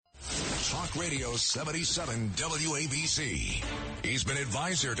Talk Radio 77 WABC. He's been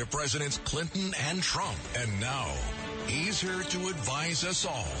advisor to Presidents Clinton and Trump. And now, he's here to advise us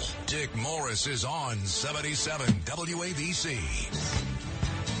all. Dick Morris is on 77 WABC.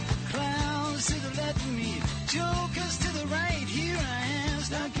 Clowns to the left of me, jokers to the right. Here I am,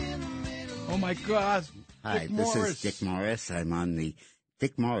 stuck in the middle. Oh, my God. Hi, this is Dick Morris. I'm on the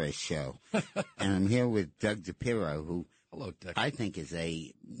Dick Morris Show. And I'm here with Doug DePiro, who Hello, Dick. I think is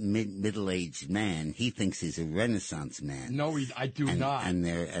a middle-aged man. He thinks he's a Renaissance man. No, I do not. And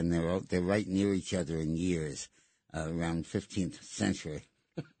they're right near each other in years, around 15th century.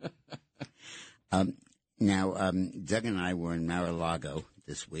 Now, Doug and I were in Mar-a-Lago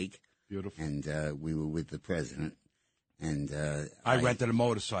this week. Beautiful. And we were with the president. And I rented a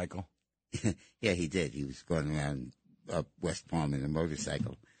motorcycle. Yeah, he did. He was going around up West Palm in a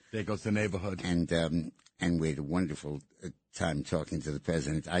motorcycle. There goes the neighborhood. And we had a wonderful time talking to the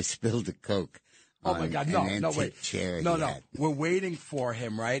president. I spilled a Coke. Oh, my God. No, wait. Chair no. Had. We're waiting for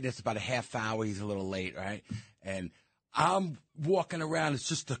him, right? It's about a half hour. He's a little late, right? And I'm walking around. It's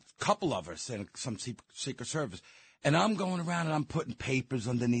just a couple of us and some Secret Service. And I'm going around and I'm putting papers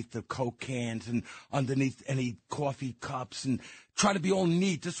underneath the Coke cans and underneath any coffee cups and trying to be all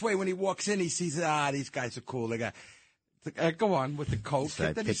neat. This way, when he walks in, he sees, these guys are cool. They got, go on with the Coke. So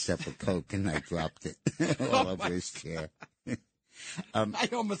I picked up a Coke and I dropped it all over his chair. I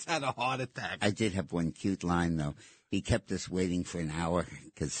almost had a heart attack. I did have one cute line, though. He kept us waiting for an hour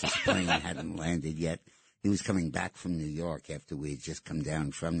because his plane hadn't landed yet. He was coming back from New York after we had just come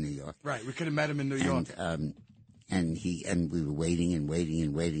down from New York. Right. We could have met him in New York. And we were waiting and waiting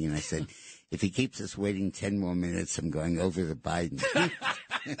and waiting. And I said, if he keeps us waiting 10 more minutes, I'm going over to Biden.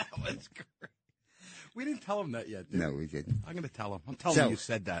 That was great. We didn't tell him that yet, did we? No, we didn't. I'm going to tell him. I'm telling him you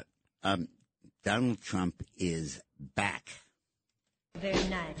said that. Donald Trump is back. Very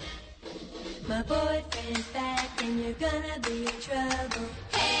nice. My boyfriend's back and you're gonna be in trouble.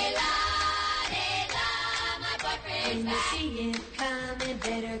 Hey la, my boyfriend's back. When you see him coming,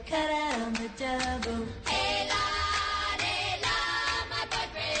 better cut out on the double. Hey la, my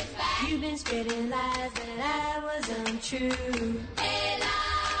boyfriend's back. You've been spreading lies that I was untrue. Hey la,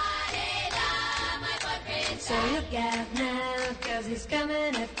 my boyfriend's back. So look out now, 'cause he's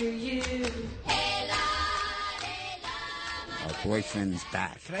coming after you. Hey la. Our boyfriend's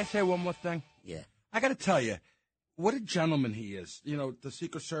back. Can I say one more thing? Yeah. I got to tell you, what a gentleman he is. You know, the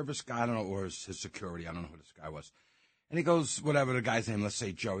Secret Service guy, I don't know, or his security, I don't know who this guy was. And he goes, whatever the guy's name, let's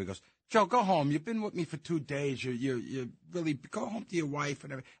say Joe. He goes, Joe, go home. You've been with me for 2 days. You really go home to your wife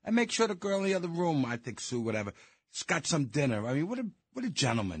and everything. And make sure the girl in the other room, I think Sue, whatever, has got some dinner. I mean, what a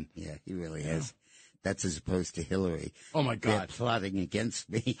gentleman. Yeah, he really has. That's as opposed to Hillary. Oh, my God. They're plotting against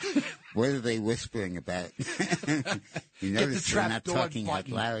me. What are they whispering about? You notice they're not talking out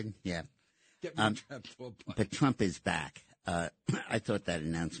loud? Yeah. But Trump is back. I thought that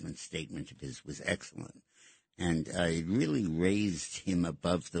announcement statement of his was excellent. And it really raised him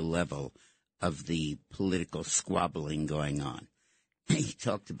above the level of the political squabbling going on. He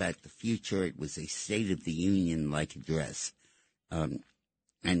talked about the future. It was a State of the Union-like address.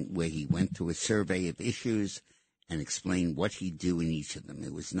 And where he went through a survey of issues and explained what he'd do in each of them.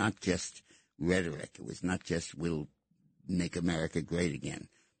 It was not just rhetoric. It was not just, we'll make America great again.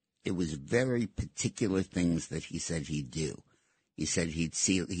 It was very particular things that he said he'd do. He said he'd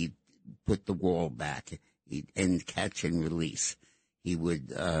put the wall back. He'd end catch and release. He would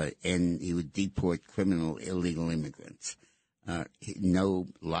deport criminal illegal immigrants. No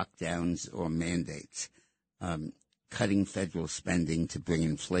lockdowns or mandates. Cutting federal spending to bring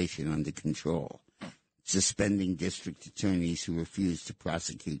inflation under control, suspending district attorneys who refuse to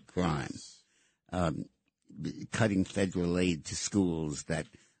prosecute crime, cutting federal aid to schools that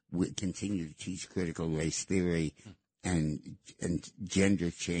continue to teach critical race theory and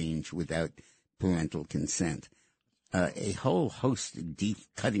gender change without parental consent. A whole host of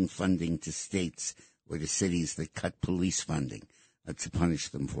cutting funding to states or to cities that cut police funding to punish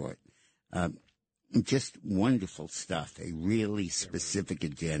them for it. Just wonderful stuff, a really specific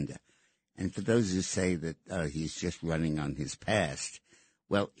agenda. And for those who say that he's just running on his past,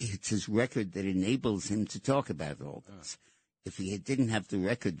 well, it's his record that enables him to talk about all this. If he didn't have the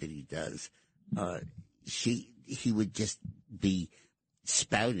record that he does, he would just be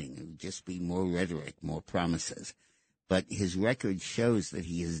spouting. It would just be more rhetoric, more promises. But his record shows that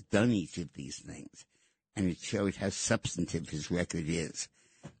he has done each of these things, and it showed how substantive his record is.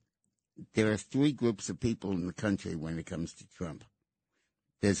 There are 3 groups of people in the country when it comes to Trump.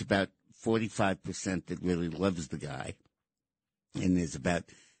 There's about 45% that really loves the guy, and there's about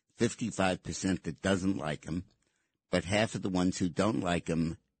 55% that doesn't like him, but half of the ones who don't like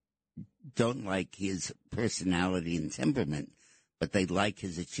him don't like his personality and temperament, but they like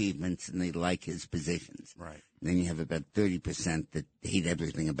his achievements and they like his positions. Right. And then you have about 30% that hate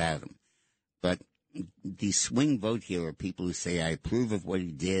everything about him. But the swing vote here are people who say, I approve of what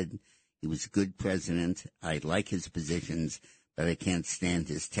he did. He was a good president. I like his positions, but I can't stand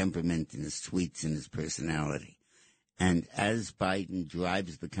his temperament and his tweets and his personality. And as Biden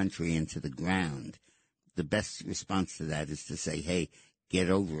drives the country into the ground, the best response to that is to say, hey, get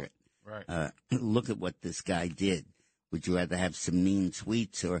over it. Right. Look at what this guy did. Would you rather have some mean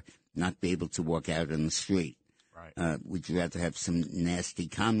tweets or not be able to walk out on the street? Right. Would you rather have some nasty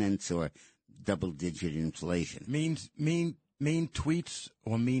comments or double-digit inflation? Mean tweets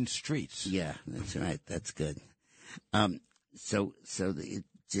or mean streets? Yeah, that's right. That's good. So it's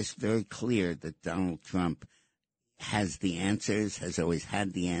just very clear that Donald Trump has the answers, has always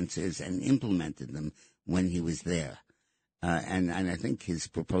had the answers, and implemented them when he was there. And I think his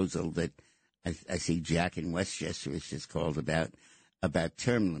proposal that I see Jack in Westchester has just called about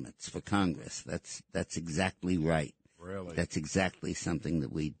term limits for Congress. That's exactly right. Really? That's exactly something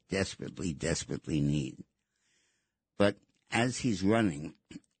that we desperately, desperately need. But as he's running,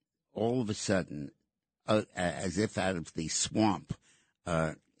 all of a sudden, as if out of the swamp,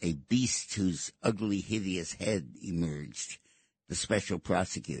 a beast whose ugly, hideous head emerged, the special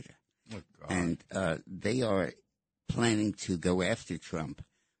prosecutor. Oh, God. And they are planning to go after Trump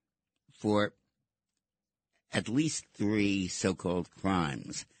for at least 3 so-called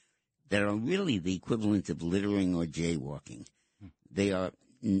crimes that are really the equivalent of littering or jaywalking. They are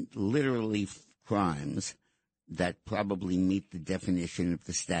literally crimes that probably meet the definition of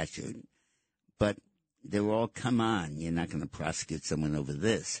the statute, but they're all, come on, you're not going to prosecute someone over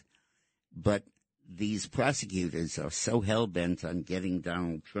this. But these prosecutors are so hell-bent on getting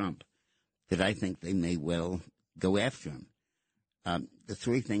Donald Trump that I think they may well go after him. The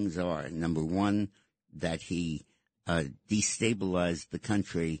 3 things are, number 1, that he destabilized the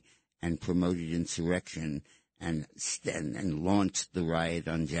country and promoted insurrection and launched the riot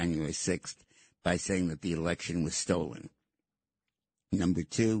on January 6th by saying that the election was stolen. Number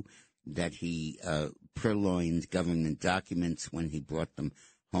 2, that he purloined government documents when he brought them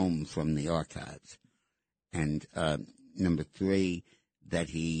home from the archives. And number 3, that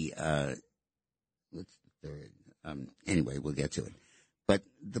he, what's the third? Anyway, we'll get to it. But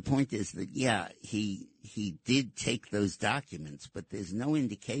the point is that, yeah, he did take those documents, but there's no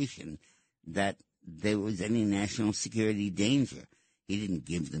indication that there was any national security danger. He didn't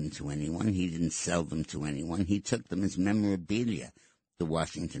give them to anyone. He didn't sell them to anyone. He took them as memorabilia, the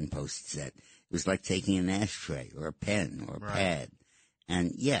Washington Post said. It was like taking an ashtray or a pen or a pad.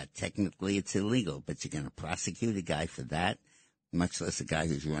 And, yeah, technically it's illegal, but you're going to prosecute a guy for that, much less a guy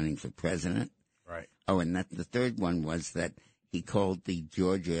who's running for president. Right. Oh, and the third one was that he called the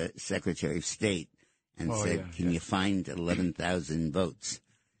Georgia Secretary of State and said, can you find 11,000 votes?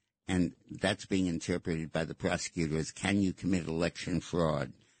 And that's being interpreted by the prosecutor as, can you commit election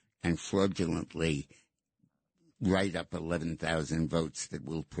fraud and fraudulently write up 11,000 votes that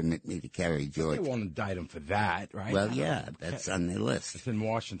will permit me to carry Georgia? They won't indict him for that, right? Well, yeah, that's on their list. It's in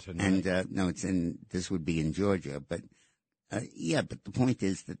Washington. And, no, this would be in Georgia. But, yeah, but the point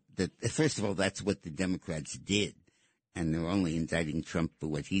is that, first of all, that's what the Democrats did. And they're only indicting Trump for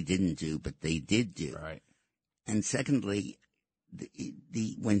what he didn't do, but they did do. Right. And secondly,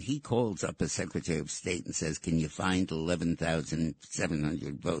 when he calls up a Secretary of State and says, can you find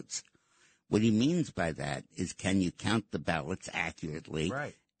 11,700 votes? What he means by that is, can you count the ballots accurately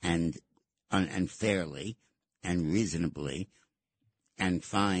and fairly and reasonably and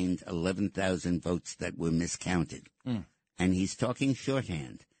find 11,000 votes that were miscounted? And he's talking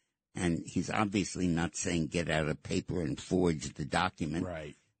shorthand. And he's obviously not saying get out a paper and forge the document.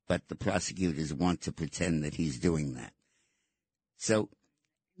 Right. But the prosecutors want to pretend that he's doing that. So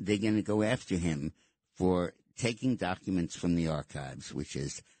they're going to go after him for taking documents from the archives, which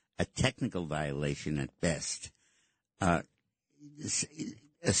is a technical violation at best,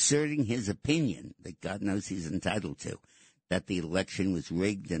 asserting his opinion that God knows he's entitled to, that the election was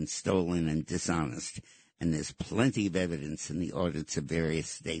rigged and stolen and dishonest. And there's plenty of evidence in the audits of various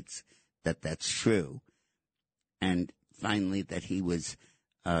states that that's true. And finally, that he was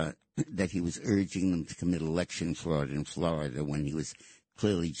urging them to commit election fraud in Florida when he was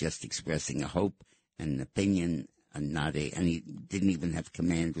clearly just expressing a hope and an opinion, and he didn't even have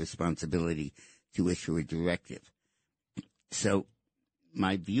command responsibility to issue a directive. So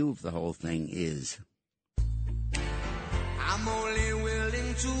my view of the whole thing is, I'm only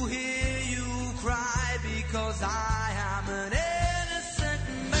willing to hear you cry because I am an innocent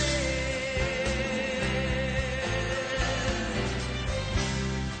man.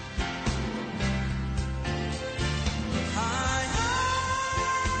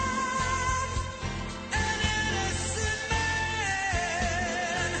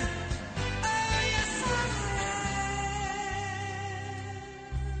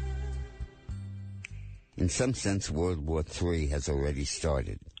 In some sense, World War III has already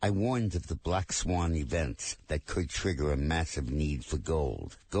started. I warned of the black swan events that could trigger a massive need for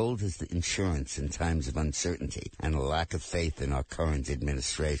gold. Gold is the insurance in times of uncertainty and a lack of faith in our current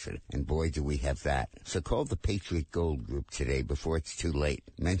administration. And boy, do we have that. So call the Patriot Gold Group today before it's too late.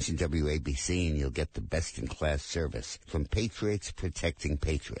 Mention WABC and you'll get the best-in-class service from Patriots protecting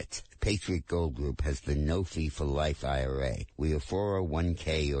Patriots. Patriot Gold Group has the no-fee-for-life IRA, where your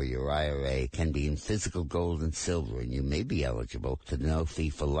 401k or your IRA can be in physical gold and silver, and you may be eligible for the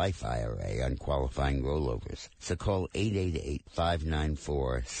no-fee-for-life IRA on qualifying rollovers. So call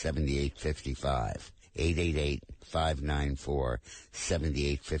 888-594-7855.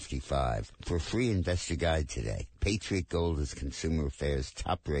 888-594-7855 for a free investor guide today. Patriot Gold is Consumer Affairs'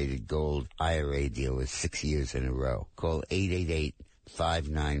 top-rated gold IRA dealer 6 years in a row. Call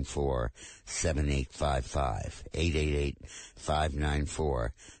 888-594-7855.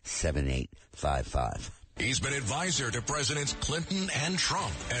 888-594-7855. He's been advisor to Presidents Clinton and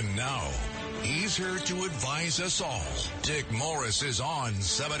Trump, and now he's here to advise us all. Dick Morris is on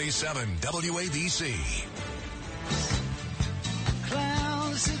 77 WABC.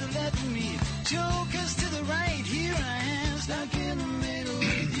 Clowns to the left of me, jokers to the right. Here I am, stuck in the middle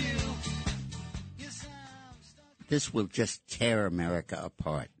with you. Yes, This will just tear America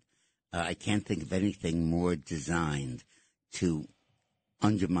apart. I can't think of anything more designed to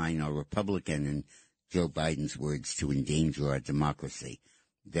undermine our Republican and Joe Biden's words, to endanger our democracy,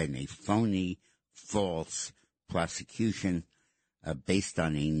 than a phony, false prosecution based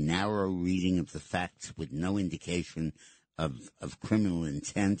on a narrow reading of the facts with no indication of criminal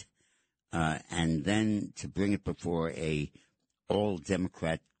intent, and then to bring it before a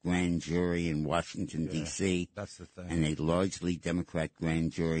all-Democrat grand jury in Washington, D.C., that's the thing, and a largely Democrat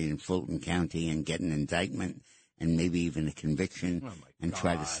grand jury in Fulton County, and get an indictment and maybe even a conviction, and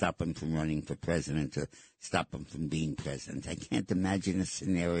try to stop him from running for president or stop him from being president. I can't imagine a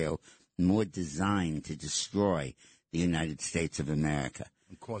scenario more designed to destroy the United States of America.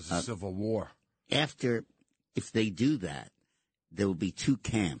 and cause a civil war. If they do that, there will be two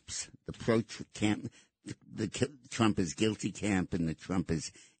camps: the camp, the Trump is guilty camp, and the Trump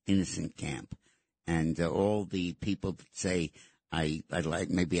is innocent camp. And all the people that say, I'd like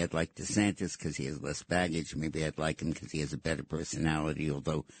DeSantis because he has less baggage. Maybe I'd like him because he has a better personality,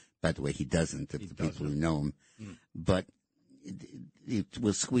 although, by the way, he doesn't, people who know him. But it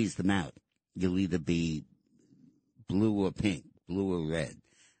will squeeze them out. You'll either be blue or pink, blue or red.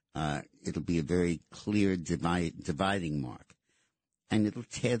 It'll be a very clear dividing mark. And it'll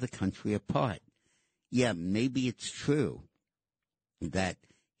tear the country apart. Yeah, maybe it's true that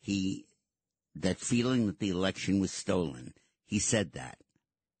that feeling that the election was stolen, he said that.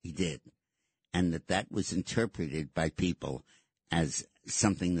 He did. And that was interpreted by people as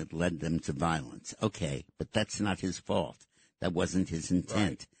something that led them to violence. Okay, but that's not his fault. That wasn't his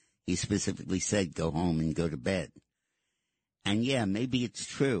intent. Right. He specifically said, go home and go to bed. And yeah, maybe it's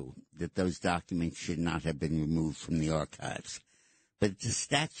true that those documents should not have been removed from the archives. But it's a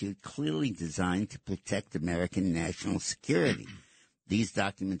statute clearly designed to protect American national security. These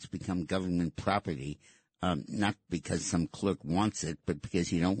documents become government property, not because some clerk wants it, but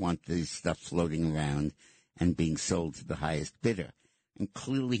because you don't want this stuff floating around and being sold to the highest bidder. And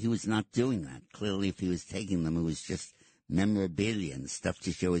clearly he was not doing that. Clearly if he was taking them, it was just memorabilia and stuff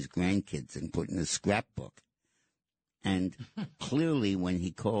to show his grandkids and put in a scrapbook. And clearly when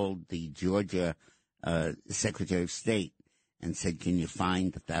he called the Georgia Secretary of State and said, can you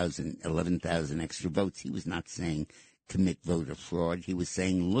find 11,000 extra votes, he was not saying commit voter fraud. He was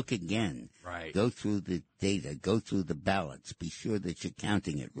saying, look again. Right. Go through the data. Go through the ballots. Be sure that you're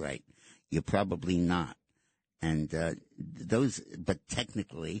counting it right. You're probably not. And but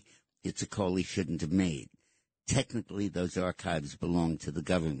technically, it's a call he shouldn't have made. Technically, those archives belong to the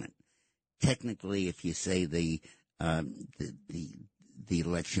government. Technically, if you say the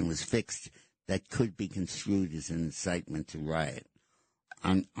election was fixed, that could be construed as an incitement to riot.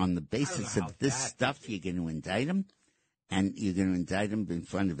 On the basis of this stuff, you're going to indict him, and you're going to indict him in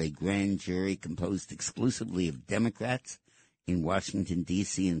front of a grand jury composed exclusively of Democrats in Washington,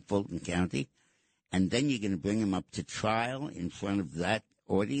 D.C. and Fulton County, and then you're going to bring him up to trial in front of that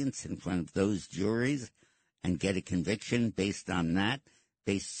audience, in front of those juries, and get a conviction based on that,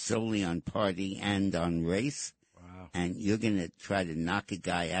 based solely on party and on race. Wow. And you're going to try to knock a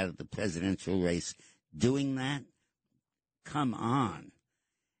guy out of the presidential race doing that? Come on.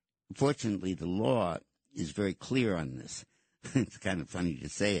 Fortunately, the law is very clear on this. It's kind of funny to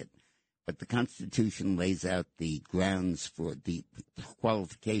say it, but the Constitution lays out the grounds for the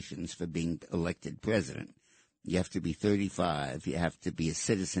qualifications for being elected president. You have to be 35. You have to be a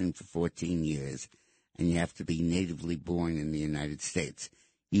citizen for 14 years. and you have to be natively born in the United States.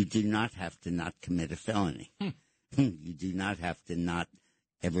 You do not have to not commit a felony. You do not have to not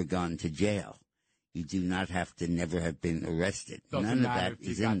ever gone to jail. You do not have to never have been arrested. None of that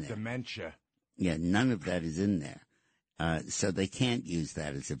is in there. Dementia. Yeah, none of that is in there. So they can't use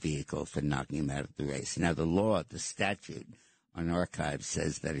that as a vehicle for knocking him out of the race. Now, the law, the statute on archives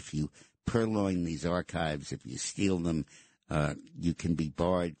says that if you purloin these archives, if you steal them, you can be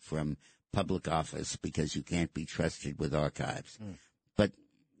barred from public office because you can't be trusted with archives. But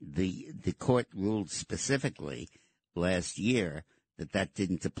the court ruled specifically last year that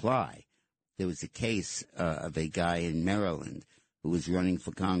didn't apply. There was a case of a guy in Maryland who was running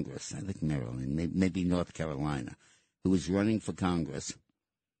for Congress, I think Maryland, maybe North Carolina, who was running for Congress,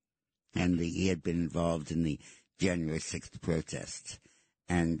 and he had been involved in the January 6th protests.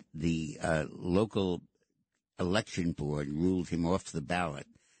 And the local election board ruled him off the ballot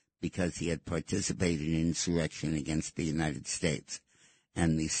because he had participated in insurrection against the United States.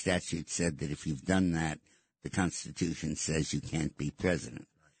 And the statute said that if you've done that, the Constitution says you can't be president,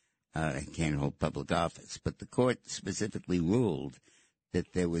 can't hold public office. But the court specifically ruled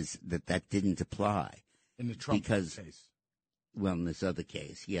that that didn't apply. In the Trump case. Well, in this other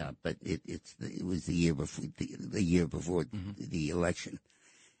case, yeah, but it was the year before the election.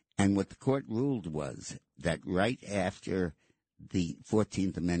 And what the court ruled was that right after the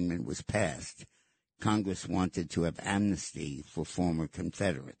 14th Amendment was passed, Congress wanted to have amnesty for former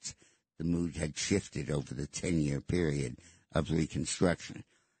Confederates. The mood had shifted over the 10-year period of Reconstruction,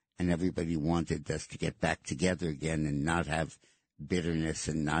 and everybody wanted us to get back together again and not have bitterness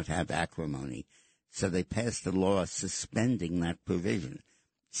and not have acrimony. So they passed a law suspending that provision,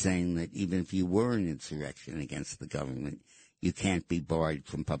 saying that even if you were in insurrection against the government, you can't be barred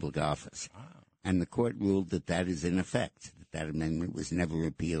from public office. Wow. And the court ruled that is in effect, that amendment was never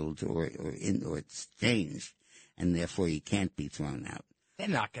repealed or it's changed, and therefore you can't be thrown out. They're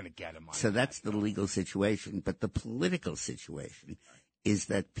not going to get him on So that's the legal situation. But the political situation is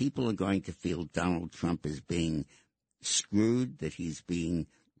that people are going to feel Donald Trump is being screwed, that he's being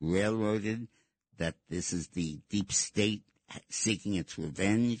railroaded, that this is the deep state seeking its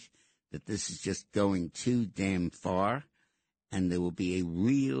revenge, that this is just going too damn far, and there will be a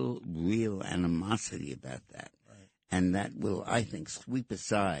real animosity about that. Right. And that will, I think, sweep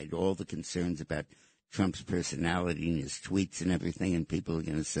aside all the concerns about Trump's personality and his tweets and everything, and people are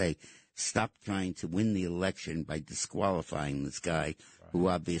going to say, stop trying to win the election by disqualifying this guy who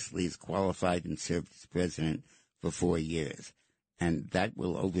obviously is qualified and served as president for 4 years. And that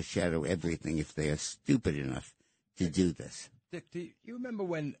will overshadow everything if they are stupid enough to do this. Dick, do you remember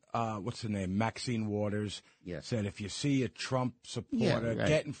when, what's her name, Maxine Waters said, if you see a Trump supporter,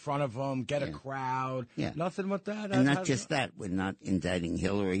 get in front of him, get a crowd, nothing with that? And not just that. We're not indicting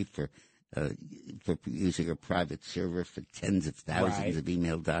Hillary for using a private server for tens of thousands of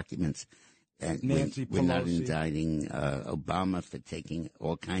email documents. And Nancy we're Pelosi. not indicting Obama for taking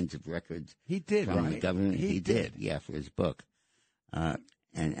all kinds of records from the government. He did, for his book.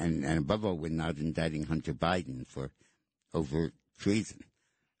 And above all, we're not indicting Hunter Biden for overt treason.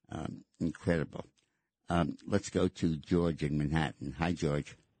 Incredible. Let's go to George in Manhattan. Hi,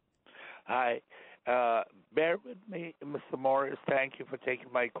 George. Hi. Bear with me, Mr. Morris. Thank you for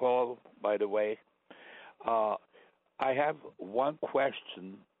taking my call, by the way. I have one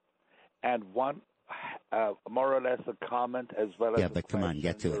question and one more or less a comment as well as but come on,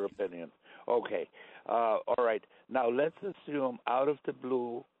 get to your it. opinion. Okay. All right. Now, let's assume out of the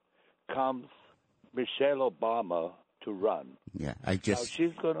blue comes Michelle Obama to run. Yeah, now,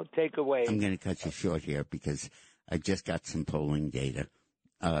 she's going to take away. I'm going to cut you short here because I just got some polling data.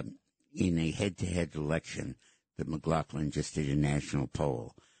 In a head-to-head election that McLaughlin just did a national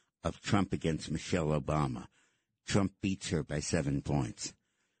poll of Trump against Michelle Obama, Trump beats her by 7 points,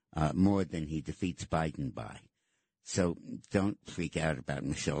 more than he defeats Biden by. So don't freak out about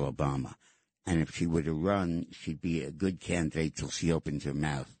Michelle Obama. And if she were to run, she'd be a good candidate till she opened her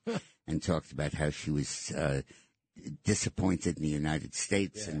mouth and talked about how she was disappointed in the United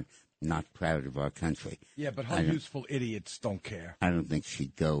States and not proud of our country. Yeah, but how useful idiots don't care. I don't think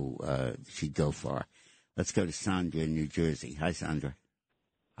she'd go far. Let's go to Sandra in New Jersey. Hi, Sandra.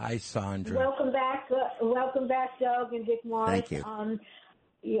 Hi, Sandra. Welcome back, Doug and Dick Morris. Thank you.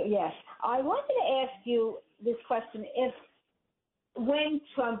 Yes, I wanted to ask you this question: when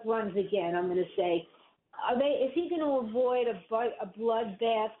Trump runs again, I'm going to say, is he going to avoid a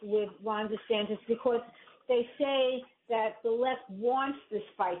bloodbath with Ron DeSantis? Because they say that the left wants this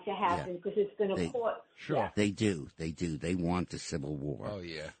fight to happen because it's going to cause. Sure. Yeah. They do. They want a civil war. Oh,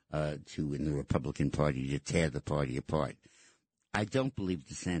 yeah. In the Republican Party to tear the party apart. I don't believe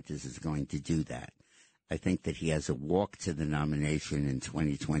DeSantis is going to do that. I think that he has a walk to the nomination in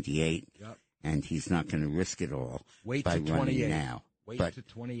 2028, and he's not going to risk it all by running now. Wait to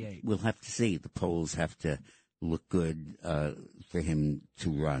 28. We'll have to see. The polls have to look good for him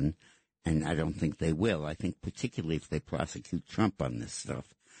to run, and I don't think they will. I think particularly if they prosecute Trump on this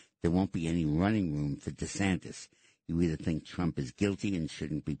stuff, there won't be any running room for DeSantis. You either think Trump is guilty and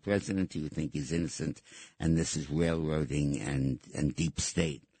shouldn't be president, or you think he's innocent, and this is railroading and deep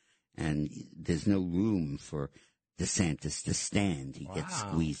state. And there's no room for DeSantis to stand. He gets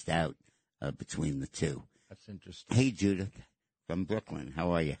squeezed out between the two. That's interesting. Hey, Judith from Brooklyn.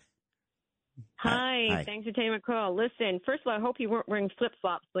 How are you? Hi. Thanks for taking my call. Listen, first of all, I hope you weren't wearing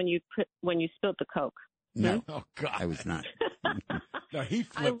flip-flops when you spilled the Coke. No. Oh, God. I was not. No, he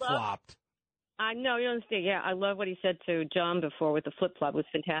flip-flopped. I know, you don't understand. Yeah, I love what he said to John before with the flip-flop. It was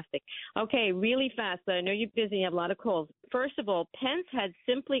fantastic. Okay, really fast, but I know you're busy. You have a lot of calls. First of all, Pence had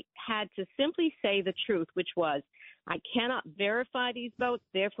to simply say the truth, which was, I cannot verify these votes,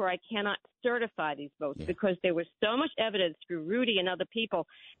 therefore I cannot certify these votes, because there was so much evidence through Rudy and other people,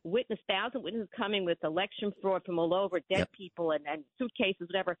 thousand witnesses coming with election fraud from all over, dead people and suitcases,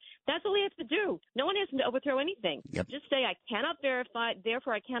 whatever. That's all he has to do. No one has to overthrow anything. Just say, I cannot verify,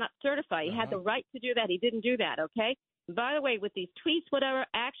 therefore I cannot certify. He had the right to do that. He didn't do that, okay? By the way, with these tweets, whatever,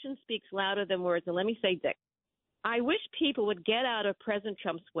 action speaks louder than words. And let me say, Dick, I wish people would get out of President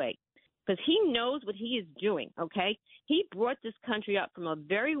Trump's way, because he knows what he is doing, okay? He brought this country up from a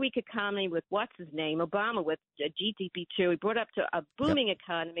very weak economy with, Obama with GDP2. He brought up to a booming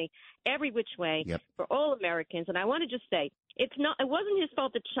economy every which way for all Americans. And I want to just say, it wasn't his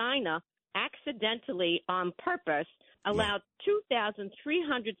fault that China accidentally, on purpose, allowed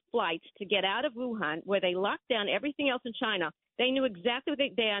 2,300 flights to get out of Wuhan, where they locked down everything else in China. They knew exactly what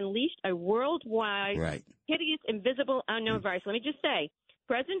they unleashed a worldwide, hideous, invisible, unknown virus. Let me just say,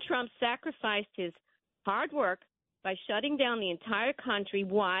 President Trump sacrificed his hard work by shutting down the entire country.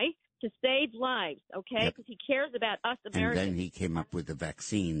 Why? To save lives, okay? Because he cares about us Americans. And then he came up with a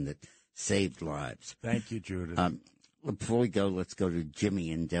vaccine that saved lives. Thank you, Judith. Before we go, let's go to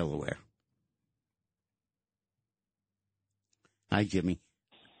Jimmy in Delaware. Hi, Jimmy.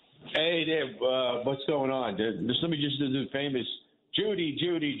 Hey there. What's going on? Let me just do the famous Judy.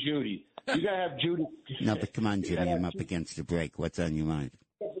 You got to have Judy. No, but come on, Jimmy. I'm up against the break. What's on your mind?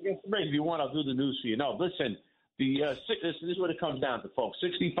 If you want, I'll do the news for you. No, listen. This is what it comes down to, folks.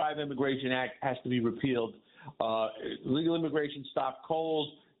 65 Immigration Act has to be repealed. Legal immigration stop cold.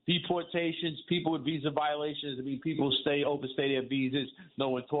 Deportations, people with visa violations. I mean, people overstay their visas. No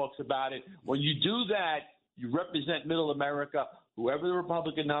one talks about it. When you do that, you represent middle America. Whoever the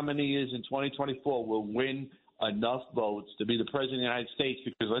Republican nominee is in 2024 will win enough votes to be the president of the United States,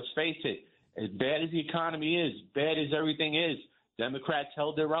 because let's face it, as bad as the economy is, bad as everything is, Democrats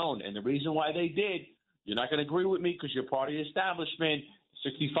held their own. And the reason why they did, you're not going to agree with me because you're part of the establishment,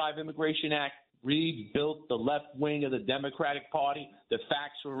 65 Immigration Act rebuilt the left wing of the Democratic Party. The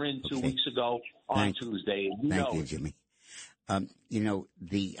facts were in 2 weeks ago on Tuesday. Thank you, Jimmy.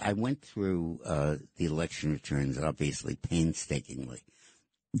 I went through the election returns, obviously, painstakingly.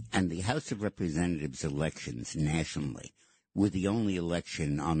 And the House of Representatives elections nationally were the only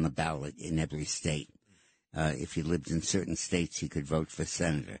election on the ballot in every state. If you lived in certain states, you could vote for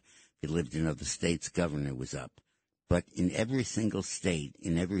senator. If you lived in other states, governor was up. But in every single state,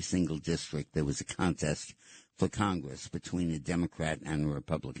 in every single district, there was a contest for Congress between a Democrat and a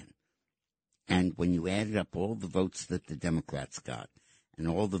Republican. And when you added up all the votes that the Democrats got and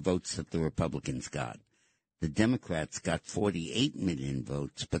all the votes that the Republicans got, the Democrats got 48 million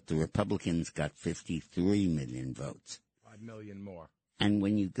votes, but the Republicans got 53 million votes. 5 million more. And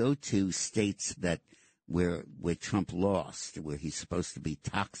when you go to states where Trump lost, where he's supposed to be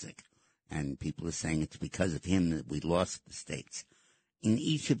toxic, and people are saying it's because of him that we lost the states, in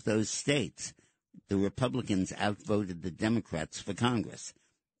each of those states, the Republicans outvoted the Democrats for Congress.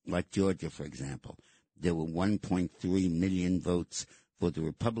 Like Georgia, for example, there were 1.3 million votes for the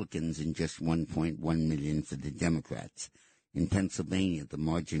Republicans and just 1.1 million for the Democrats. In Pennsylvania, the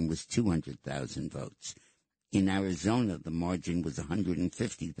margin was 200,000 votes. In Arizona, the margin was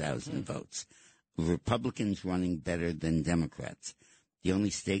 150,000 votes. Republicans running better than Democrats. The only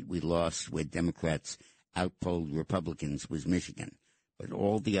state we lost where Democrats outpolled Republicans was Michigan. But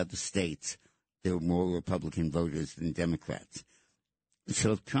all the other states, there were more Republican voters than Democrats.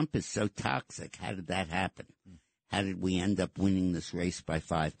 So if Trump is so toxic, how did that happen? How did we end up winning this race by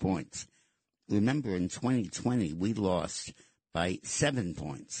 5 points? Remember, in 2020, we lost by 7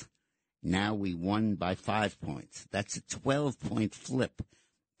 points. Now we won by 5 points. That's a 12-point flip.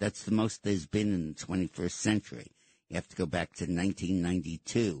 That's the most there's been in the 21st century. You have to go back to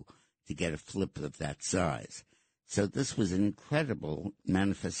 1992 to to get a flip of that size. So this was an incredible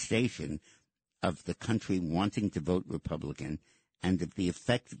manifestation of the country wanting to vote Republican and of the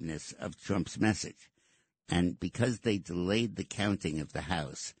effectiveness of Trump's message. And because they delayed the counting of the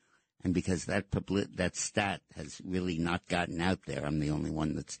House, and because that stat has really not gotten out there, I'm the only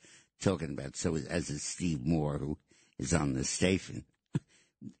one that's talking about, so as is Steve Moore, who is on this station,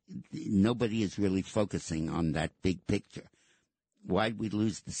 nobody is really focusing on that big picture. Why'd we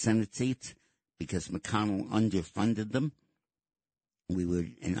lose the Senate seats? Because McConnell underfunded them. We were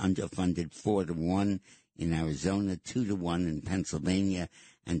underfunded 4-1 in Arizona, 2-1 in Pennsylvania,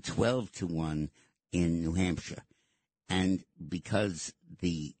 and 12-1 in New Hampshire. And because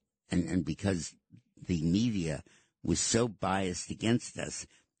the media was so biased against us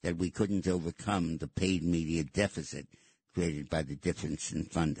that we couldn't overcome the paid media deficit created by the difference in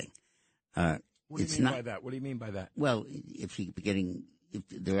funding. What do you mean by that? What do you mean by that? Well, if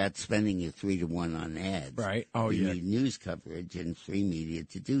they're outspending you 3-1 on ads, right? Oh, you need news coverage and free media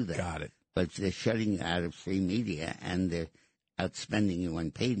to do that. Got it. But if they're shutting you out of free media and they're outspending you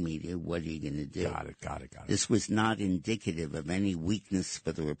on paid media, what are you going to do? Got it. This was not indicative of any weakness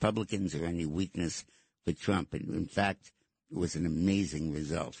for the Republicans or any weakness for Trump. In fact, it was an amazing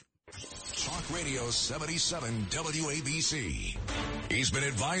result. Talk Radio 77 WABC. He's been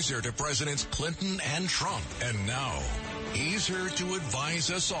advisor to Presidents Clinton and Trump, and now he's here to advise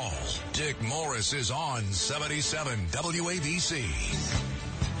us all. Dick Morris is on 77 WABC.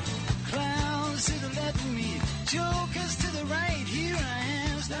 Clowns to the left of me, jokers to the right. Here I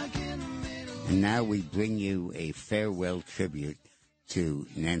am, stuck in the middle. And now we bring you a farewell tribute to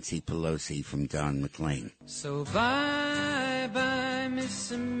Nancy Pelosi from Don McLean. So bye-bye,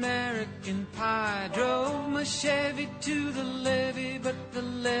 Miss American Pie. Drove my Chevy to the levee, but the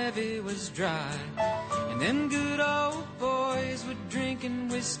levee was dry. And them good old boys were drinking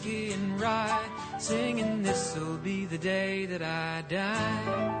whiskey and rye, singing, this'll be the day that I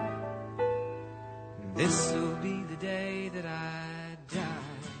die. This'll be the day that I die.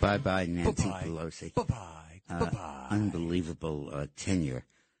 Bye-bye, Nancy Pelosi. Bye-bye. Bye-bye. Unbelievable tenure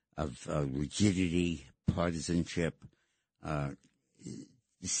of rigidity, partisanship,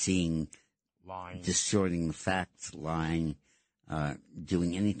 distorting the facts, lying,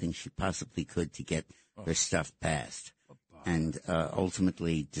 doing anything she possibly could to get her stuff passed, and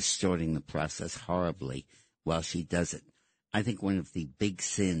ultimately distorting the process horribly while she does it. I think one of the big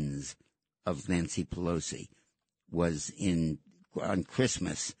sins of Nancy Pelosi was on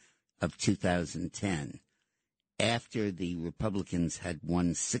Christmas of 2010, after the Republicans had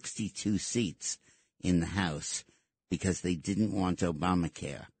won 62 seats in the House because they didn't want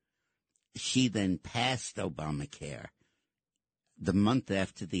Obamacare. She then passed Obamacare the month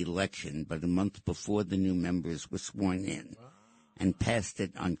after the election, but a month before the new members were sworn in, and passed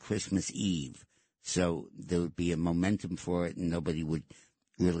it on Christmas Eve. So there would be a momentum for it, and nobody would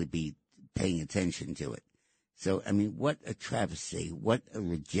really be paying attention to it. So, I mean, what a travesty. What a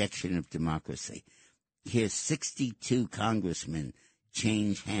rejection of democracy. Here's 62 congressmen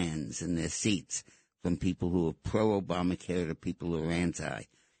change hands in their seats from people who are pro-Obamacare to people who are anti.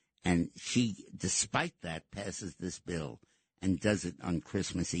 And she, despite that, passes this bill and does it on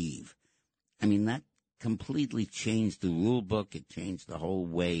Christmas Eve. I mean, that completely changed the rule book. It changed the whole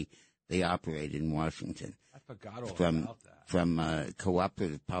way they operate in Washington. I forgot all about that. From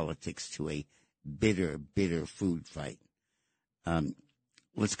cooperative politics to a bitter, bitter food fight.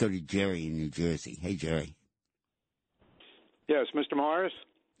 Let's go to Jerry in New Jersey. Hey, Jerry. Yes, Mr. Morris?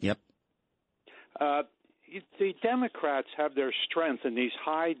 Yep. The Democrats have their strength in these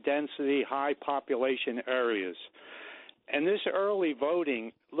high-density, high-population areas. And this early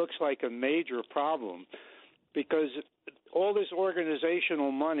voting looks like a major problem because all this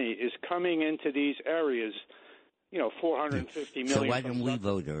organizational money is coming into these areas, $450 million. So why don't we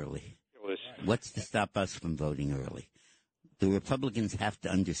vote early? What's to stop us from voting early? The Republicans have to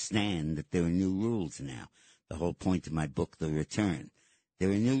understand that there are new rules now. The whole point of my book, The Return. There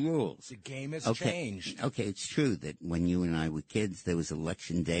are new rules. The game has changed. Okay, it's true that when you and I were kids, there was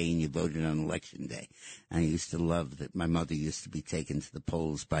Election Day and you voted on Election Day. I used to love that my mother used to be taken to the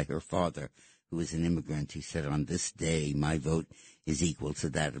polls by her father, who was an immigrant. He said, on this day, my vote is equal to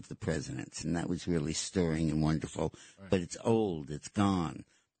that of the president's. And that was really stirring and wonderful. Right. But it's old. It's gone.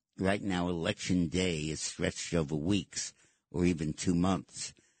 Right now, Election Day is stretched over weeks or even 2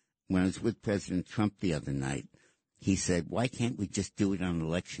 months. When I was with President Trump the other night, he said, why can't we just do it on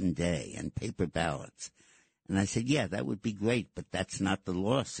Election Day and paper ballots? And I said, yeah, that would be great, but that's not the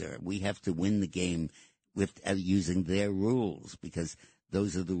law, sir. We have to win the game with using their rules because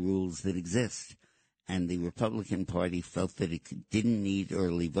those are the rules that exist. and the Republican Party felt that it didn't need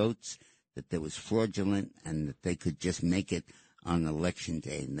early votes, that there was fraudulent, and that they could just make it on Election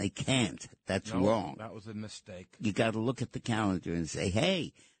Day. And they can't. That's wrong. That was a mistake. You got to look at the calendar and say,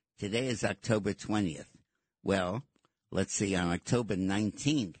 hey, today is October 20th. Well, let's see, on October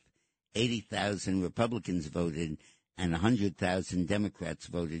 19th, 80,000 Republicans voted and 100,000 Democrats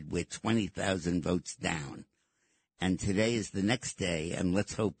voted. We're 20,000 votes down. And today is the next day, and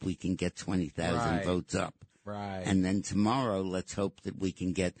let's hope we can get 20,000 votes up. Right. And then tomorrow, let's hope that we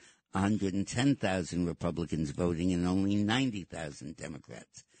can get 110,000 Republicans voting and only 90,000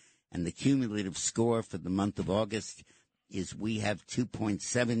 Democrats. And the cumulative score for the month of August is we have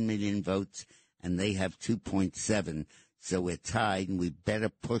 2.7 million votes, and they have 2.7. So we're tied, and we better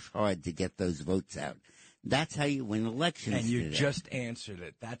push hard to get those votes out. That's how you win elections. And you today. just answered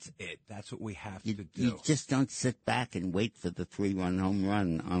it. That's it. That's what we have to do. You just don't sit back and wait for the 3-run home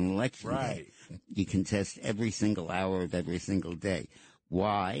run on election day. You contest every single hour of every single day.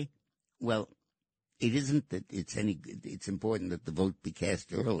 Why? Well, it isn't that it's important that the vote be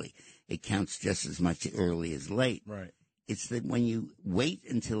cast early. It counts just as much early as late. Right. It's that when you wait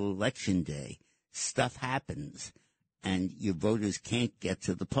until election day, stuff happens, and your voters can't get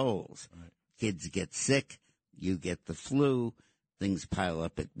to the polls. Right. Kids get sick, you get the flu, things pile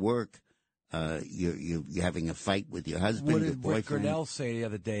up at work, you're having a fight with your husband, What your did boyfriend. Grinnell say the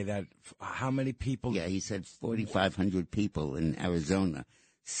other day? That how many people? Yeah, he said 4,500 people in Arizona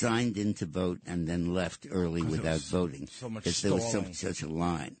signed in to vote and then left early without voting. So much because there was stalling. such a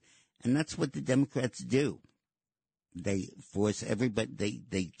line. And that's what the Democrats do. They force everybody,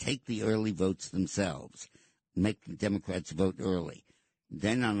 they take the early votes themselves, make the Democrats vote early.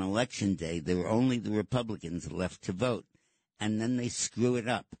 Then on Election Day, there are only the Republicans left to vote. And then they screw it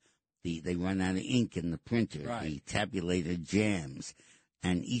up. They run out of ink in the printer. Right. The tabulator jams.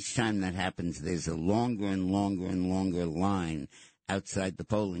 And each time that happens, there's a longer and longer and longer line outside the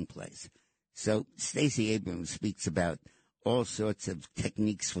polling place. So Stacey Abrams speaks about all sorts of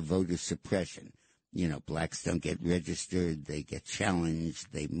techniques for voter suppression. You know, blacks don't get registered, they get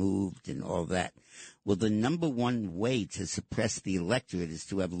challenged, they moved, and all that. Well, the number one way to suppress the electorate is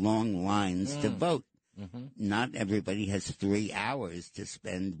to have long lines to vote. Mm-hmm. Not everybody has 3 hours to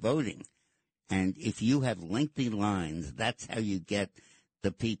spend voting. And if you have lengthy lines, that's how you get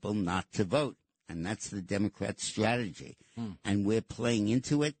the people not to vote. And that's the Democrats' strategy. And we're playing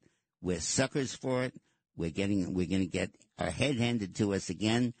into it. We're suckers for it. We're going to get our head handed to us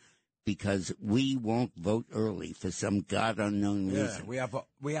again, because we won't vote early for some God unknown reason. Yeah,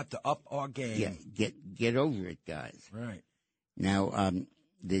 we have to up our game. Yeah, get over it, guys. Right. Now,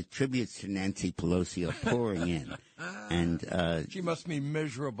 the tributes to Nancy Pelosi are pouring in, and she must be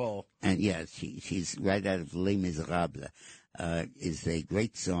miserable. And yeah, she's right out of Les Miserables. Is a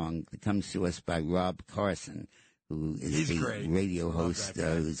great song that comes to us by Rob Carson, who is the radio host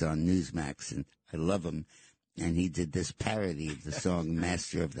who's on Newsmax, and I love him. And he did this parody of the song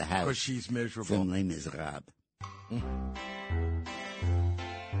Master of the House. Because she's miserable. From Les Miserables.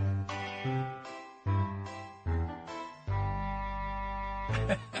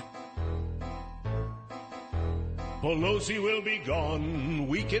 Pelosi will be gone,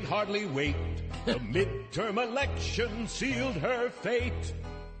 we can hardly wait. The midterm election sealed her fate.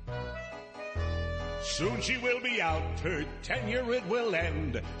 Soon she will be out, her tenure it will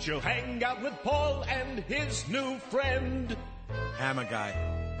end. She'll hang out with Paul and his new friend. Hammer guy.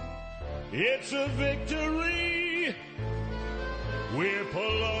 It's a victory. We're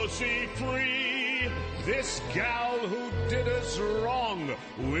Pelosi free. This gal who did us wrong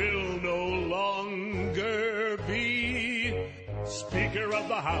will no longer be Speaker of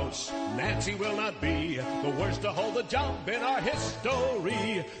the House. Nancy will not be the worst to hold the job in our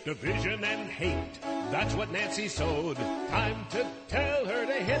history. Division and hate, that's what Nancy sowed. Time to tell her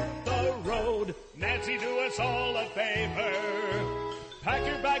to hit the road. Nancy, do us all a favor. Pack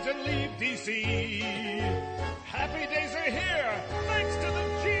your bags and leave D.C. Happy days are here, thanks to the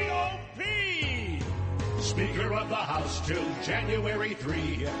GOP. Speaker of the House till January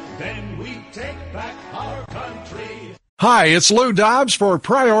 3. Then we take back our country. Hi, it's Lou Dobbs for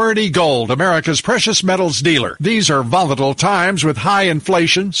Priority Gold, America's precious metals dealer. These are volatile times with high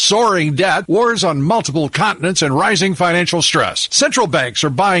inflation, soaring debt, wars on multiple continents, and rising financial stress. Central banks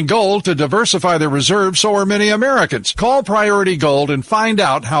are buying gold to diversify their reserves, so are many Americans. Call Priority Gold and find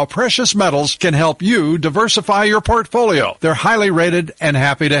out how precious metals can help you diversify your portfolio. They're highly rated and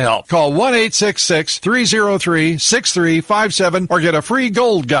happy to help. Call 1-866-303-6357 or get a free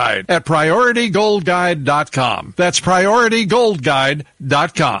gold guide at PriorityGoldGuide.com. That's PriorityGoldGuide.com.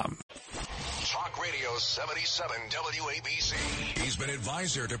 Talk Radio 77 WABC. He's been advised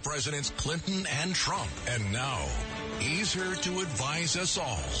advisor to Presidents Clinton and Trump. And now, he's here to advise us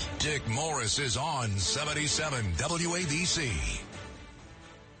all. Dick Morris is on 77 WABC.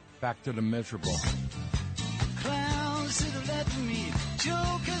 Back to the miserable. Clowns to the left of me,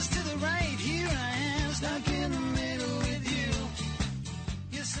 jokers to the right. Here I am, stuck in the middle with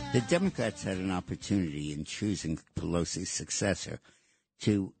you. The Democrats had an opportunity in choosing Pelosi's successor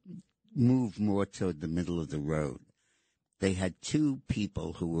to move more toward the middle of the road. They had two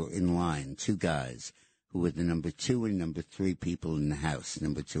people who were in line, two guys, who were the number 2 and number 3 people in the House,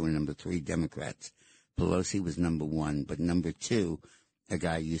 number 2 and number 3 Democrats. Pelosi was number 1, but number 2, a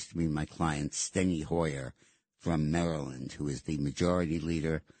guy who used to be my client, Steny Hoyer from Maryland, who is the majority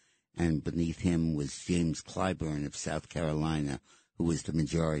leader, and beneath him was James Clyburn of South Carolina, who was the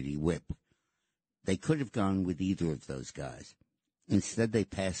majority whip. They could have gone with either of those guys. Instead, they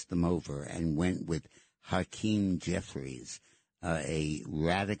passed them over and went with Hakeem Jeffries, a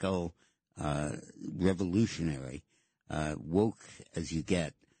radical revolutionary, woke as you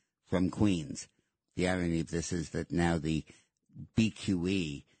get, from Queens. The irony of this is that now the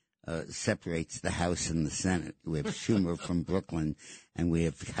BQE separates the House and the Senate. We have Schumer from Brooklyn, and we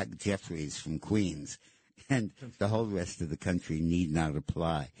have Jeffries from Queens. And the whole rest of the country need not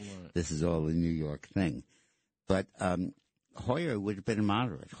apply. Right. This is all a New York thing. But Hoyer would have been a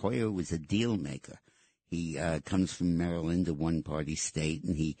moderate. Hoyer was a deal maker. He comes from Maryland, a one-party state,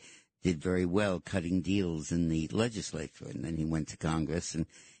 and he did very well cutting deals in the legislature. And then he went to Congress, and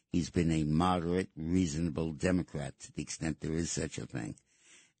he's been a moderate, reasonable Democrat to the extent there is such a thing.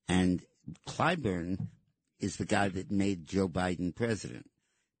 And Clyburn is the guy that made Joe Biden president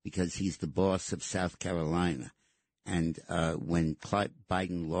because he's the boss of South Carolina. And when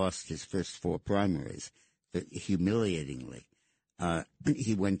Biden lost his first 4 primaries, humiliatingly,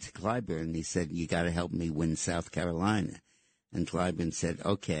 he went to Clyburn and he said, "You got to help me win South Carolina." And Clyburn said,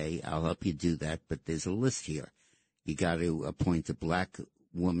 "Okay, I'll help you do that, but there's a list here. You got to appoint a black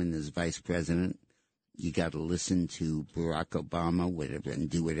woman as vice president. You got to listen to Barack Obama, whatever, and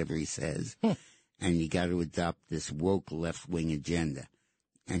do whatever he says. And you got to adopt this woke left-wing agenda."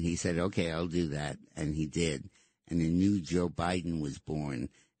 And he said, "Okay, I'll do that." And he did. And a new Joe Biden was born,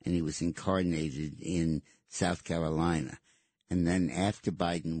 and he was incarnated in South Carolina. And then after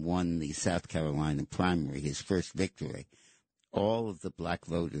Biden won the South Carolina primary, his first victory, all of the black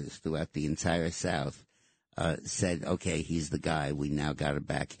voters throughout the entire South said, "Okay, he's the guy. We now got to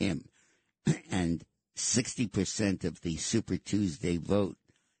back him." And 60% of the Super Tuesday vote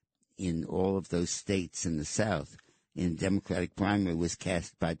in all of those states in the South in Democratic primary was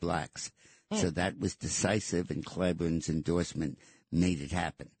cast by blacks. So that was decisive, and Clyburn's endorsement made it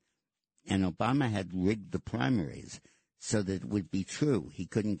happen. And Obama had rigged the primaries so that it would be true. He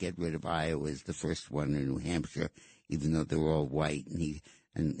couldn't get rid of Iowa as the first one, in New Hampshire, even though they were all white, and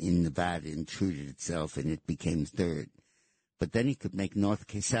in Nevada intruded itself, and it became third. But then he could make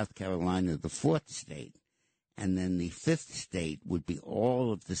South Carolina the 4th state, and then the 5th state would be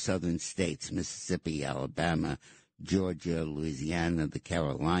all of the southern states, Mississippi, Alabama, Georgia, Louisiana, the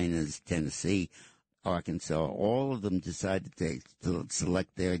Carolinas, Tennessee, Arkansas. All of them decided to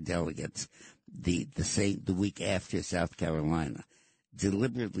select their delegates the week after South Carolina,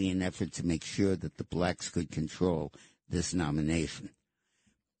 deliberately in effort to make sure that the blacks could control this nomination.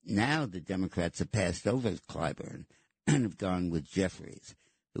 Now the Democrats have passed over Clyburn and have gone with Jeffries,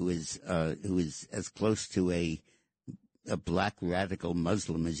 who is as close to a black radical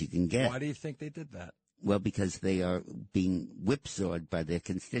Muslim as you can get. Why do you think they did that? Well, because they are being whipsawed by their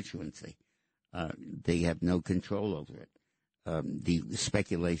constituency. They have no control over it. The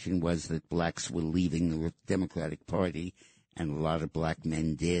speculation was that blacks were leaving the Democratic Party, and a lot of black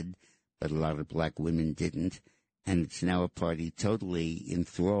men did, but a lot of black women didn't. And it's now a party totally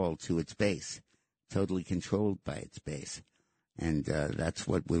enthralled to its base, totally controlled by its base. And that's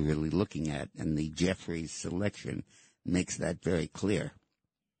what we're really looking at. And the Jeffries selection makes that very clear.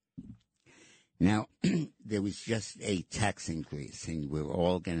 Now, there was just a tax increase, and we're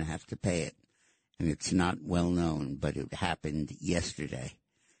all going to have to pay it. And it's not well known, but it happened yesterday.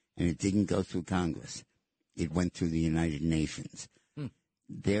 And it didn't go through Congress. It went through the United Nations.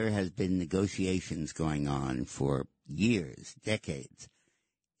 There has been negotiations going on for years, decades,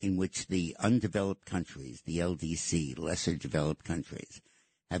 in which the undeveloped countries, the LDC, lesser developed countries,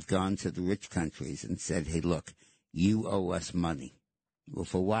 have gone to the rich countries and said, "Hey, look, you owe us money." Well,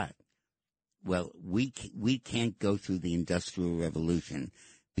 for what? Well, we can't go through the Industrial Revolution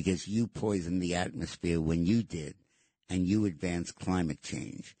because you poisoned the atmosphere when you did, and you advanced climate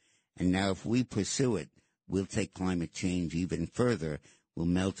change. And now if we pursue it, we'll take climate change even further will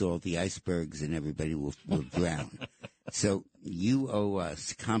melt all the icebergs and everybody will drown. So you owe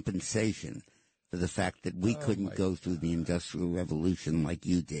us compensation for the fact that we couldn't go through the Industrial Revolution like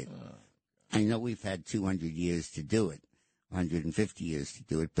you did. I know we've had 200 years to do it, 150 years to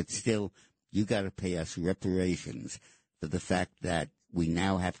do it, but still, you got to pay us reparations for the fact that we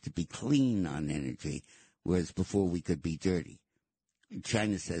now have to be clean on energy, whereas before we could be dirty.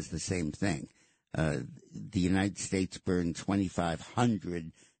 China says the same thing. The United States burned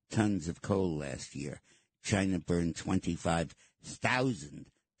 2,500 tons of coal last year. China burned 25,000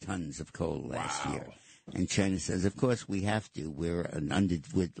 tons of coal last year. And China says, of course, we have to. We're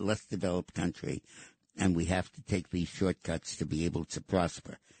we're a less developed country, and we have to take these shortcuts to be able to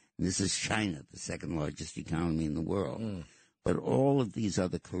prosper. And this is China, the second largest economy in the world. But all of these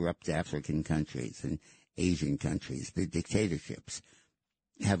other corrupt African countries and Asian countries, the dictatorships,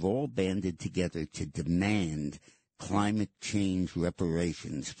 have all banded together to demand climate change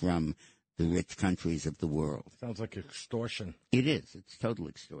reparations from the rich countries of the world. Sounds like extortion. It is. It's total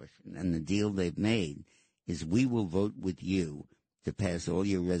extortion. And the deal they've made is we will vote with you to pass all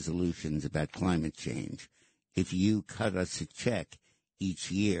your resolutions about climate change if you cut us a check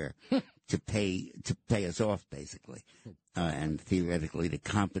each year to pay us off, basically, and theoretically to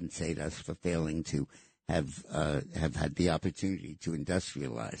compensate us for failing to have had the opportunity to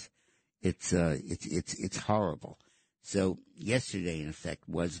industrialize. It's horrible. So yesterday, in effect,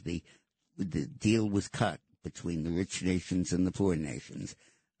 was the deal was cut between the rich nations and the poor nations.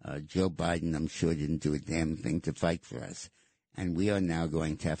 Joe Biden, I'm sure, didn't do a damn thing to fight for us. And we are now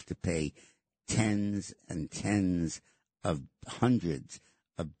going to have to pay tens and tens of hundreds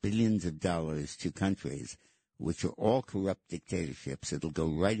of billions of dollars to countries which are all corrupt dictatorships. It'll go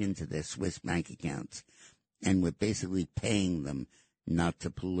right into their Swiss bank accounts. And we're basically paying them not to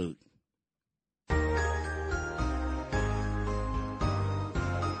pollute.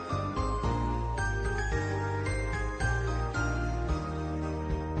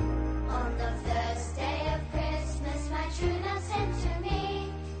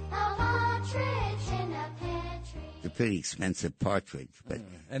 Pretty expensive partridge, but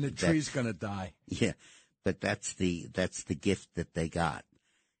and the tree's going to die. Yeah, but that's the gift that they got,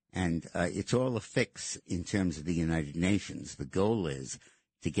 and it's all a fix in terms of the United Nations. The goal is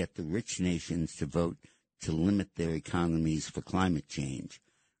to get the rich nations to vote to limit their economies for climate change,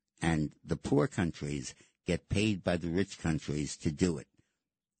 and the poor countries get paid by the rich countries to do it.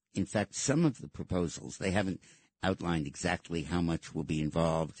 In fact, some of the proposals, they haven't outlined exactly how much will be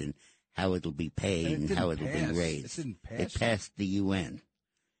involved and how it'll be paid and how it'll be raised. It passed the UN,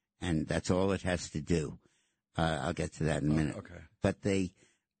 and that's all it has to do. I'll get to that in a minute. Okay.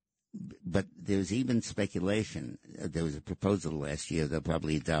 But there's even speculation. There was a proposal last year they'll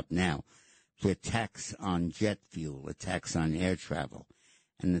probably adopt now for a tax on jet fuel, a tax on air travel.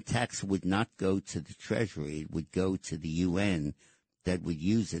 And the tax would not go to the Treasury. It would go to the UN that would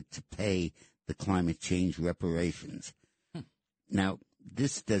use it to pay the climate change reparations. Now,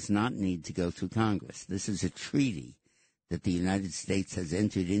 this does not need to go through Congress. This is a treaty that the United States has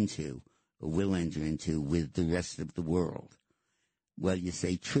entered into, or will enter into, with the rest of the world. Well, you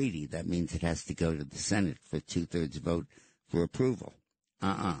say treaty, that means it has to go to the Senate for a 2/3 vote for approval.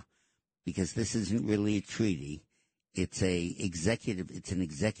 Because this isn't really a treaty. It's an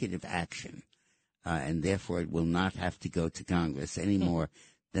executive action, and therefore it will not have to go to Congress any more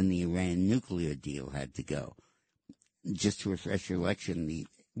than the Iran nuclear deal had to go. Just to refresh your recollection, the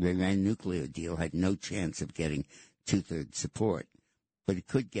Iran nuclear deal had no chance of getting 2/3 support, but it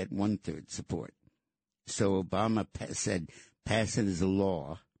could get 1/3 support. So Obama said, pass it as a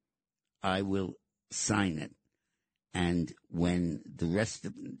law, I will sign it. And when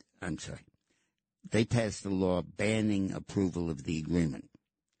they passed a law banning approval of the agreement.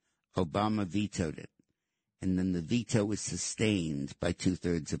 Obama vetoed it. And then the veto was sustained by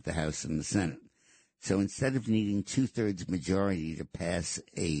 2/3 of the House and the Senate. So instead of needing 2/3 majority to pass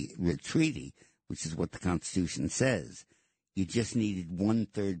a treaty, which is what the Constitution says, you just needed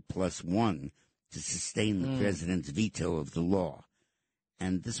 1/3 plus 1 to sustain the president's veto of the law.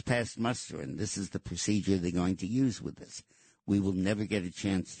 And this passed muster, and this is the procedure they're going to use with this. We will never get a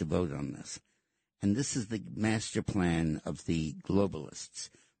chance to vote on this. And this is the master plan of the globalists.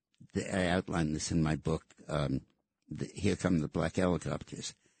 I outline this in my book, Here Come the Black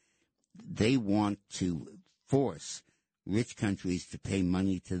Helicopters. They want to force rich countries to pay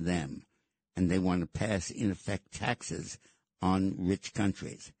money to them, and they want to pass, in effect, taxes on rich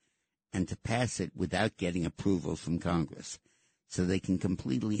countries, and to pass it without getting approval from Congress. So they can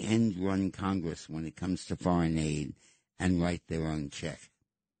completely end-run Congress when it comes to foreign aid and write their own check.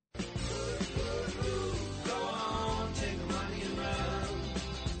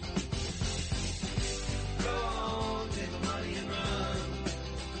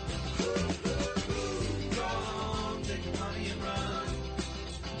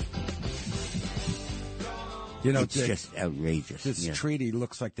 You know, it's just outrageous. This treaty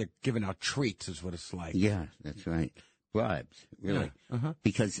looks like they're giving out treats, is what it's like. Yeah, that's right. Bribes, really. Yeah.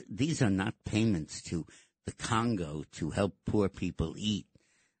 Because these are not payments to the Congo to help poor people eat.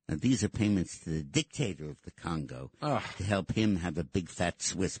 These are payments to the dictator of the Congo to help him have a big fat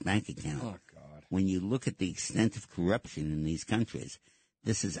Swiss bank account. Oh, God. When you look at the extent of corruption in these countries,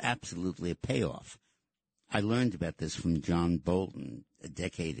 this is absolutely a payoff. I learned about this from John Bolton a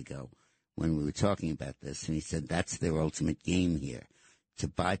decade ago when we were talking about this, and he said that's their ultimate game here, to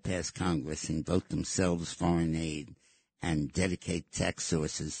bypass Congress and vote themselves foreign aid and dedicate tax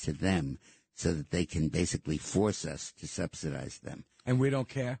sources to them so that they can basically force us to subsidize them. And we don't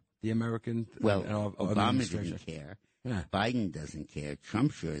care, the American Obama didn't care. Yeah. Biden doesn't care.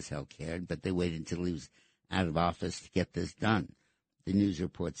 Trump sure as hell cared, but they waited until he was out of office to get this done. The news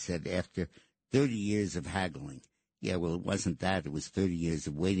report said after 30 years of haggling. Yeah, well, it wasn't that. It was 30 years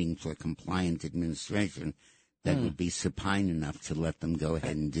of waiting for a compliant administration that would be supine enough to let them go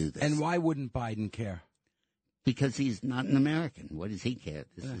ahead and do this. And why wouldn't Biden care? Because he's not an American. What does he care?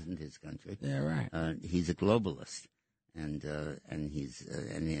 This isn't his country. Yeah, right. He's a globalist. And he's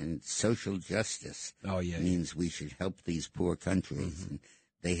and social justice means we should help these poor countries. And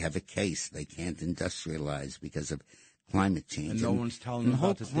they have a case. They can't industrialize because of climate change. And no one's telling them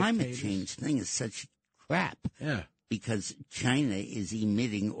about the whole climate change thing is such crap. Yeah. Because China is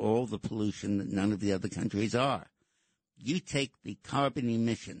emitting all the pollution that none of the other countries are. You take the carbon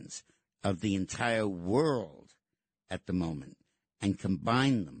emissions of the entire world at the moment and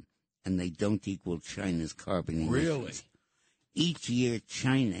combine them, and they don't equal China's carbon emissions. Really? Each year,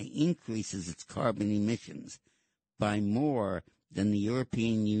 China increases its carbon emissions by more than the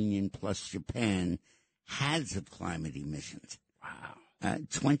European Union plus Japan has of climate emissions. Wow.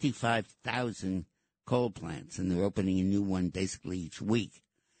 25,000 coal plants, and they're opening a new one basically each week.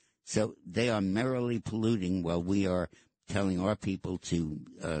 So they are merrily polluting while we are telling our people to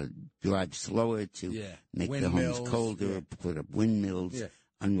drive slower, to make windmills, the homes colder, put up windmills,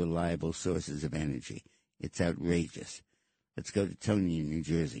 unreliable sources of energy. It's outrageous. Let's go to Tony in New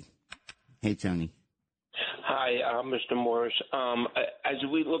Jersey. Hey, Tony. Hi, Mr. Morris. As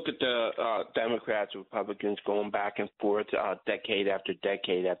we look at the Democrats, Republicans going back and forth decade after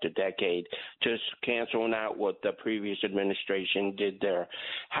decade after decade, just canceling out what the previous administration did there,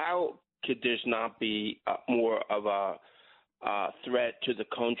 how could this not be more of a threat to the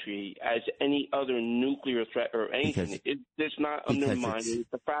country as any other nuclear threat or anything? Is this not undermining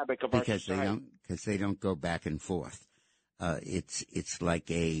the fabric of our society? Because they don't go back and forth. It's like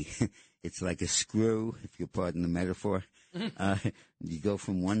a it's like a screw, if you pardon the metaphor. You go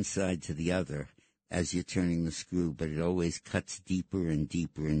from one side to the other as you're turning the screw, but it always cuts deeper and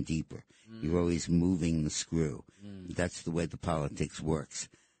deeper and deeper. You're always moving the screw. That's the way the politics works.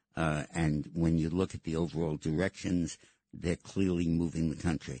 And when you look at the overall directions, they're clearly moving the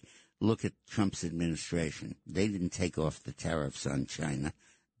country. Look at Trump's administration. They didn't take off the tariffs on China.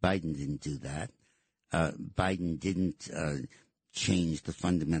 Biden didn't do that. Biden didn't change the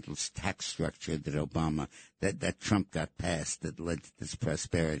fundamental tax structure that Trump got passed that led to this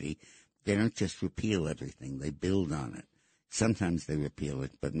prosperity. They don't just repeal everything. They build on it. Sometimes they repeal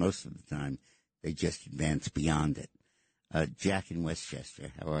it, but most of the time they just advance beyond it. Jack in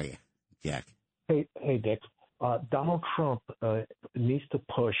Westchester, how are you? Jack. Hey, Dick. Donald Trump needs to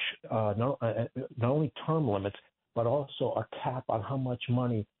push not only term limits, but also a cap on how much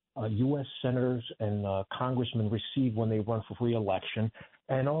money U.S. senators and congressmen receive when they run for re-election.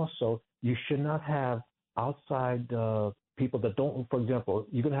 And also, you should not have outside people that don't, for example,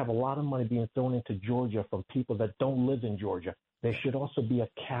 you're going to have a lot of money being thrown into Georgia from people that don't live in Georgia. There should also be a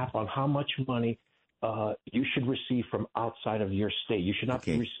cap on how much money you should receive from outside of your state. You should not,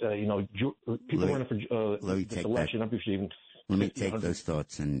 people running for this election not receiving. Let me take those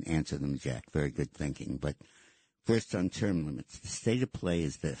thoughts and answer them, Jack. Very good thinking. But first on term limits, the state of play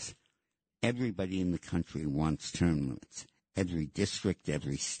is this. Everybody in the country wants term limits. Every district,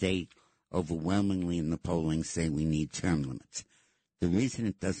 every state, overwhelmingly in the polling say we need term limits. The reason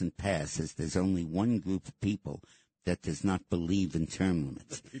it doesn't pass is there's only one group of people that does not believe in term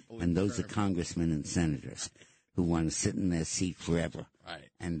limits, and those are congressmen and senators who want to sit in their seat forever. Right.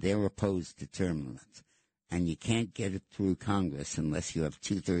 And they're opposed to term limits. And you can't get it through Congress unless you have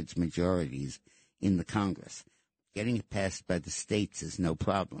 2/3 majorities in the Congress. Getting it passed by the states is no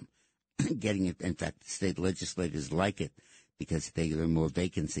problem. Getting it, in fact, the state legislators like it because there are more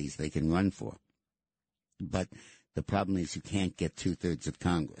vacancies they can run for. But the problem is you can't get 2/3 of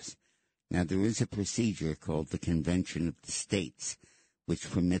Congress. Now, there is a procedure called the Convention of the States, which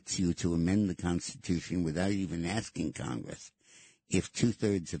permits you to amend the Constitution without even asking Congress if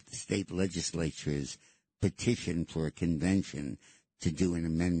 2/3 of the state legislatures petition for a convention to do an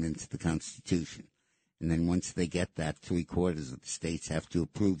amendment to the Constitution. And then once they get that, 3/4 of the states have to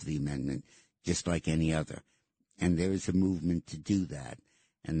approve the amendment, just like any other. And there is a movement to do that.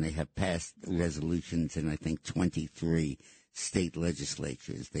 And they have passed resolutions in, I think, 23 state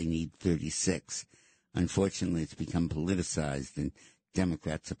legislatures. They need 36. Unfortunately, it's become politicized, and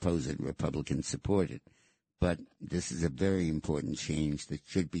Democrats oppose it, Republicans support it. But this is a very important change that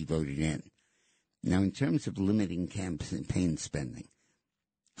should be voted in. Now, in terms of limiting campaign spending,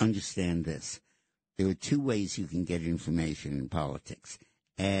 understand this. There are two ways you can get information in politics,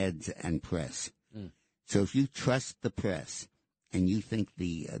 ads and press. So if you trust the press and you think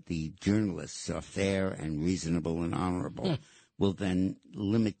the journalists are fair and reasonable and honorable, well, then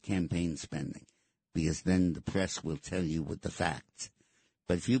limit campaign spending, because then the press will tell you what the facts.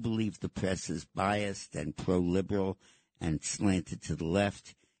 But if you believe the press is biased and pro-liberal and slanted to the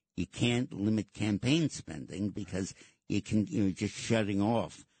left, you can't limit campaign spending, because you're just shutting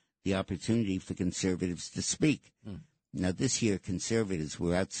off the opportunity for conservatives to speak. Now, this year, conservatives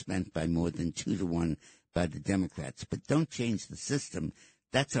were outspent by more than 2-1 by the Democrats. But don't change the system.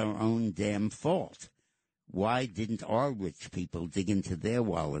 That's our own damn fault. Why didn't our rich people dig into their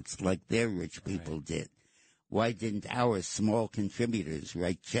wallets like their rich people did? Why didn't our small contributors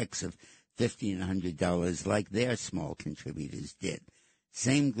write checks of $50 and $100 like their small contributors did?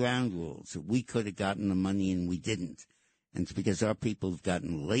 Same ground rules. We could have gotten the money and we didn't. And it's because our people have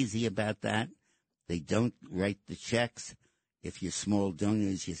gotten lazy about that. They don't write the checks. If you're small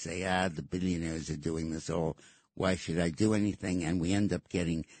donors, you say, the billionaires are doing this all. Why should I do anything? And we end up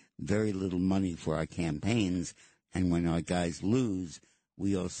getting very little money for our campaigns. And when our guys lose,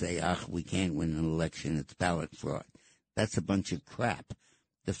 we all say, we can't win an election. It's ballot fraud. That's a bunch of crap.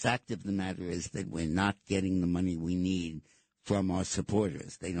 The fact of the matter is that we're not getting the money we need from our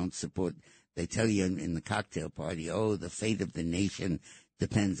supporters. They don't support. They tell you in the cocktail party, the fate of the nation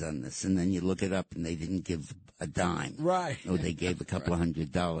depends on this. And then you look it up and they didn't give a dime. Right. Or they gave a couple of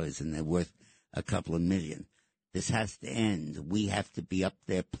 $100 and they're worth a couple of million. This has to end. We have to be up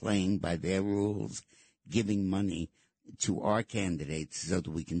there playing by their rules, giving money to our candidates so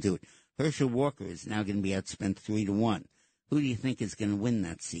that we can do it. Herschel Walker is now going to be outspent 3-1. Who do you think is going to win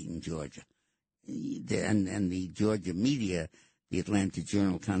that seat in Georgia? And the Georgia media, the Atlanta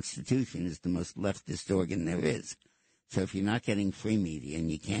Journal-Constitution, is the most leftist organ there is. So if you're not getting free media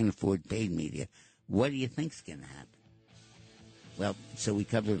and you can't afford paid media, what do you think's going to happen? Well, so we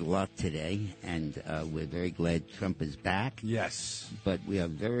covered a lot today, and we're very glad Trump is back. Yes. But we are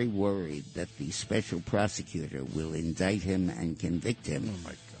very worried that the special prosecutor will indict him and convict him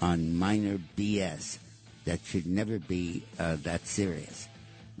on minor BS that should never be that serious.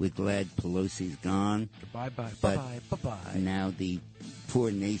 We're glad Pelosi's gone. Bye-bye, but bye-bye. Now the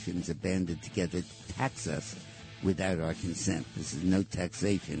poor nations are banded together to tax us without our consent. This is no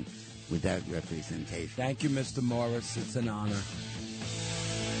taxation without representation. Thank you, Mr. Morris. It's an honor.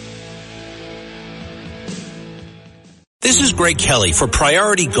 This is Greg Kelly for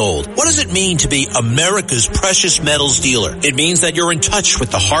Priority Gold. What does it mean to be America's precious metals dealer? It means that you're in touch with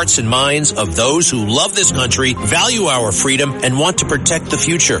the hearts and minds of those who love this country, value our freedom, and want to protect the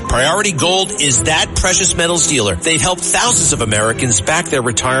future. Priority Gold is that precious metals dealer. They've helped thousands of Americans back their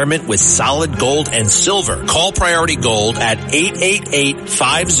retirement with solid gold and silver. Call Priority Gold at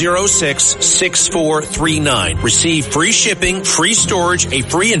 888-506-6439. Receive free shipping, free storage, a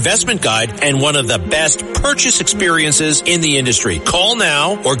free investment guide, and one of the best purchase experiences in the industry. Call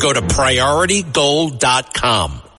now or go to PriorityGold.com.